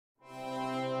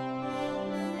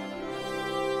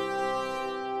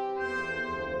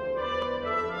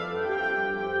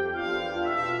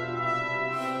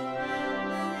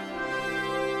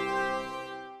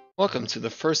Welcome to the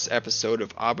first episode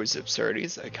of Aubrey's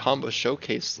Absurdities, a combo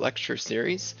showcase lecture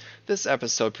series. This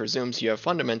episode presumes you have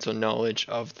fundamental knowledge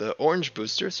of the orange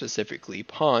booster, specifically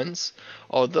pawns,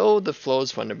 although the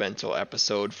Flow's fundamental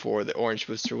episode for the orange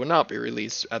booster will not be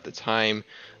released at the time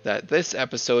that this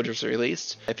episode is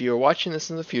released. If you are watching this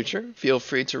in the future, feel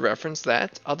free to reference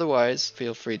that. Otherwise,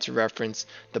 feel free to reference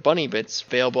the bunny bits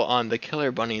available on the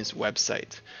Killer Bunnies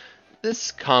website.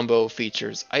 This combo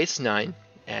features Ice 9,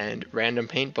 and random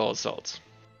paintball assaults.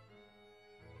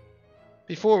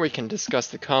 Before we can discuss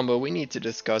the combo, we need to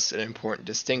discuss an important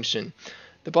distinction.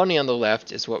 The bunny on the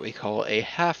left is what we call a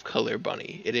half-color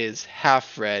bunny. It is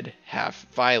half red, half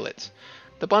violet.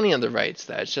 The bunny on the right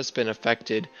that has just been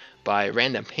affected by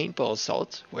random paintball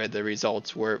assault, where the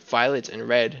results were violet and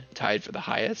red tied for the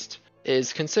highest,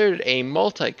 is considered a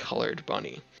multicolored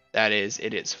bunny. That is,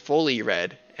 it is fully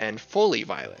red and fully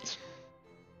violet.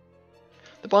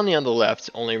 The bunny on the left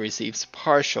only receives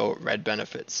partial red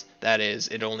benefits. That is,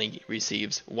 it only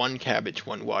receives 1 cabbage,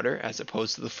 1 water, as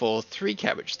opposed to the full 3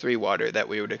 cabbage, 3 water that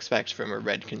we would expect from a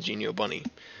red congenial bunny.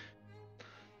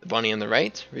 The bunny on the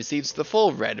right receives the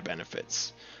full red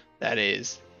benefits. That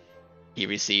is, he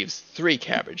receives 3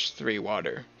 cabbage, 3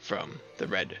 water from the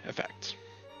red effect.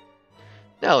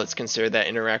 Now let's consider that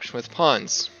interaction with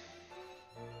pawns.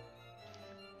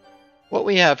 What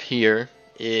we have here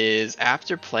is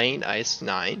after playing Ice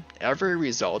 9, every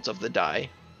result of the die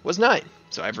was 9.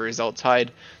 So every result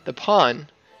tied. The pawn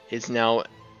is now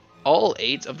all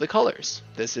 8 of the colors.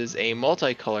 This is a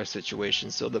multicolor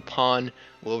situation, so the pawn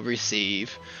will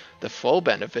receive the full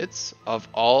benefits of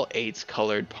all 8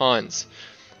 colored pawns.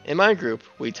 In my group,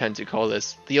 we tend to call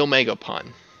this the Omega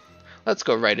Pawn. Let's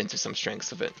go right into some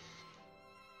strengths of it.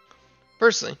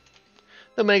 Firstly,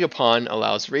 the Omega Pawn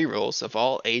allows rerolls of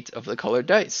all 8 of the colored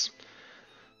dice.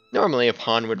 Normally, a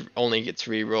pawn would only get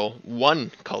to reroll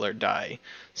 1 colored die,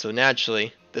 so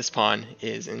naturally, this pawn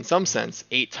is in some sense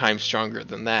 8 times stronger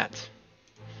than that.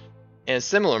 In a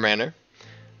similar manner,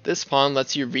 this pawn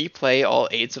lets you replay all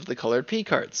 8 of the colored P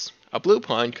cards. A blue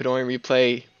pawn could only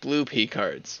replay blue P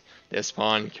cards. This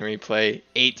pawn can replay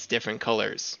 8 different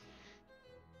colors.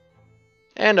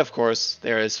 And of course,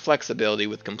 there is flexibility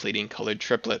with completing colored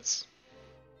triplets.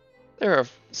 There are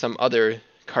some other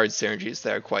card synergies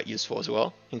that are quite useful as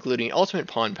well, including Ultimate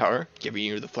Pawn Power, giving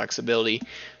you the flexibility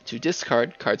to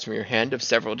discard cards from your hand of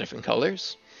several different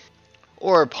colors,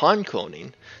 or Pawn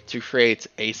Cloning to create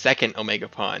a second Omega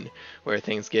Pawn, where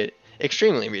things get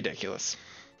extremely ridiculous.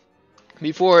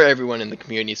 Before everyone in the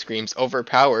community screams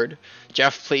overpowered,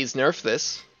 Jeff, please nerf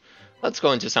this, let's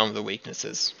go into some of the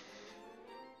weaknesses.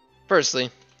 Firstly,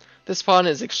 this pawn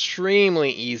is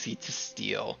extremely easy to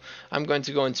steal. I'm going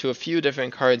to go into a few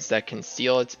different cards that can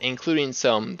steal it, including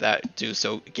some that do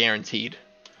so guaranteed.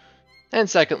 And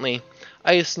secondly,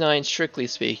 Ice 9, strictly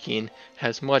speaking,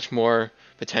 has much more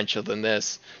potential than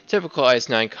this. Typical Ice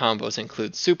 9 combos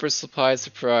include Super Supply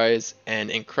Surprise and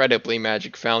Incredibly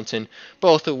Magic Fountain,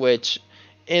 both of which,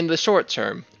 in the short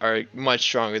term, are much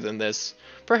stronger than this.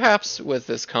 Perhaps with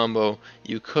this combo,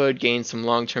 you could gain some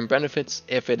long-term benefits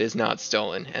if it is not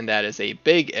stolen, and that is a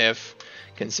big if,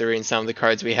 considering some of the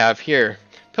cards we have here.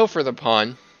 Pilfer the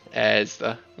Pawn, as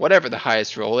whatever the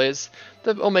highest roll is,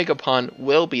 the Omega Pawn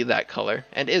will be that color,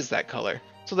 and is that color.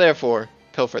 So therefore,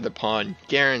 Pilfer the Pawn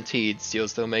guaranteed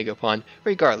steals the Omega Pawn,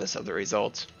 regardless of the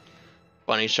result.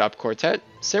 Bunny Shop Quartet,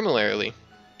 similarly,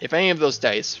 if any of those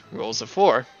dice rolls a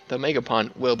 4, the Omega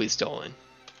Pawn will be stolen.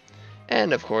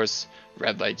 And of course,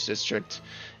 Red Light District.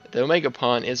 The Omega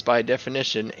Pawn is by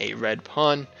definition a red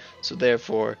pawn, so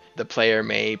therefore the player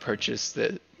may purchase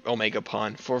the Omega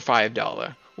Pawn for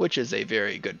 $5, which is a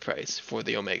very good price for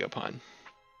the Omega Pawn.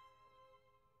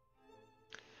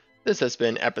 This has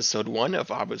been episode 1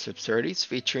 of Aubrey's Absurdities,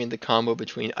 featuring the combo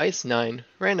between Ice 9,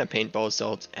 Random Paintball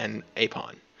Assault, and a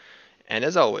pawn. And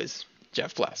as always,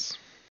 Jeff bless.